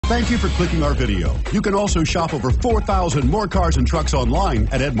Thank you for clicking our video. You can also shop over 4,000 more cars and trucks online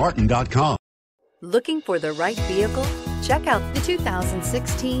at edmartin.com. Looking for the right vehicle? Check out the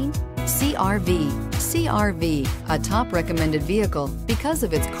 2016 CR-V. CR-V, a top recommended vehicle because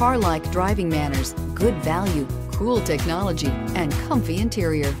of its car-like driving manners, good value, cool technology, and comfy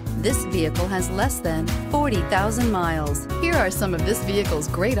interior. This vehicle has less than 40,000 miles. Here are some of this vehicle's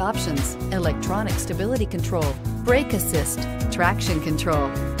great options: electronic stability control, brake assist, traction control,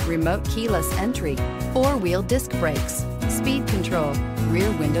 remote keyless entry, four-wheel disc brakes, speed control,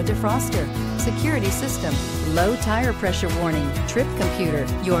 rear window defroster, security system, low tire pressure warning, trip computer.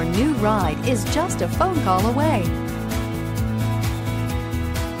 Your new ride is just a phone call away.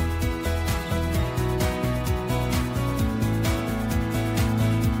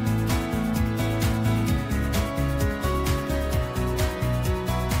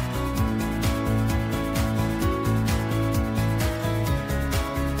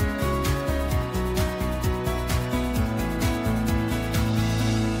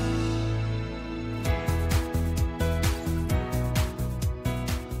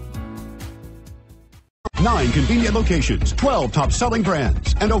 Nine convenient locations, 12 top-selling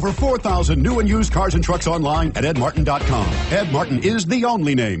brands, and over 4,000 new and used cars and trucks online at edmartin.com. Ed Martin is the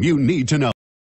only name you need to know.